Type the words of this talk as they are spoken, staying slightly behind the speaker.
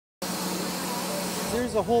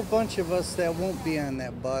There's a whole bunch of us that won't be on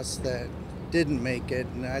that bus that didn't make it,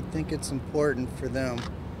 and I think it's important for them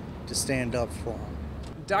to stand up for them.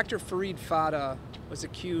 Dr. Farid Fata was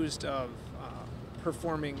accused of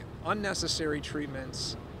performing unnecessary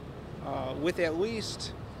treatments with at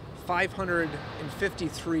least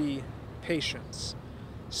 553 patients.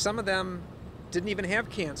 Some of them didn't even have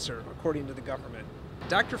cancer, according to the government.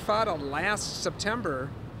 Dr. Fata last September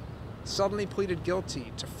suddenly pleaded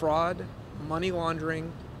guilty to fraud, money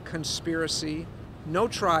laundering, conspiracy, no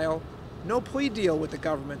trial, no plea deal with the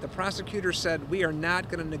government. The prosecutor said, we are not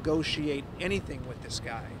going to negotiate anything with this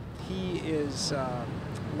guy. He is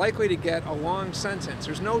likely to get a long sentence.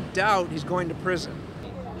 There's no doubt he's going to prison.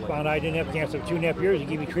 Found I didn't have cancer for 2.5 years. He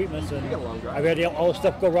gave me treatments, and I've had all this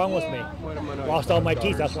stuff go wrong with me. Lost all my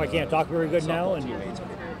teeth. That's why I can't talk very good now, and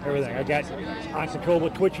everything. I got uncontrollable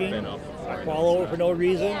twitching. I fall over for no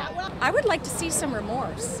reason. I would like to see some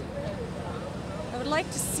remorse. I would like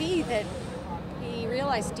to see that he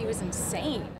realized he was insane.